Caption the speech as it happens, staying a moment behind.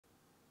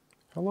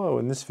Hello,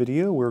 in this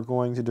video we're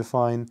going to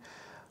define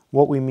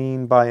what we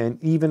mean by an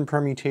even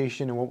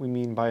permutation and what we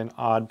mean by an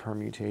odd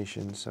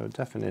permutation. So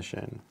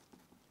definition.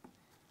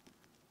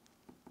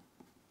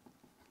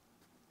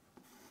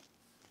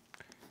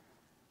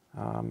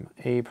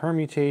 A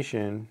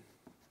permutation,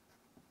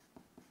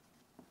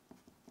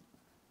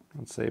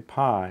 let's say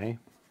pi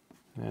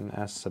and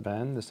S sub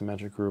n, the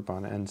symmetric group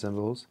on n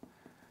symbols,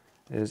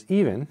 is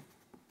even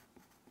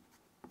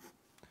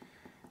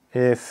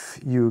if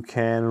you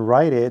can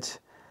write it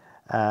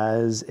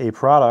as a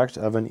product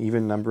of an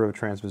even number of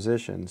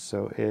transpositions.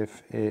 So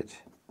if it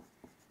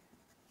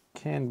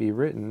can be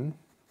written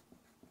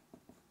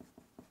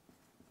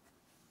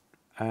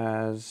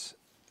as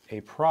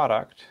a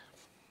product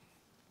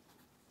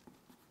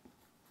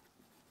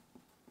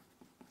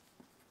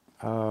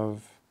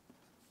of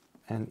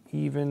an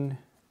even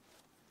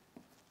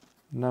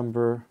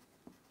number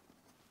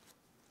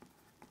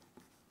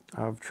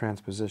of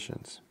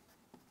transpositions.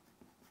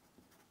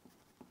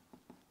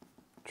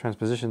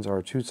 Transpositions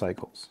are 2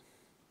 cycles,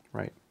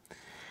 right?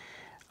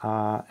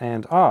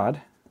 And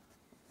odd,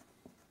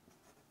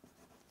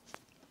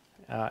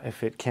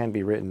 if it can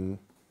be written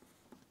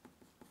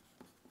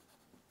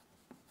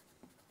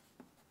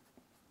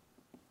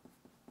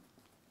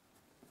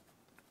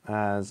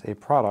as a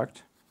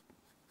product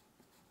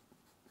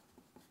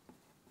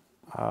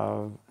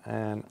of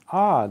an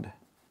odd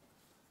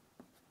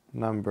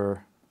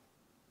number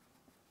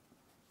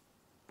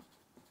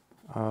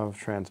of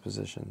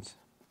transpositions.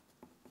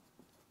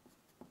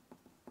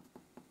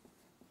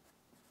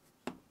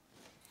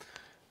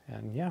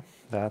 And yeah,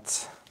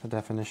 that's the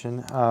definition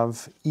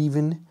of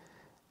even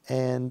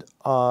and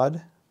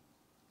odd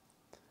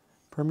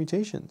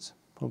permutations.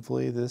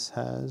 Hopefully this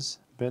has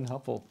been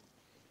helpful.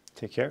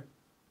 Take care.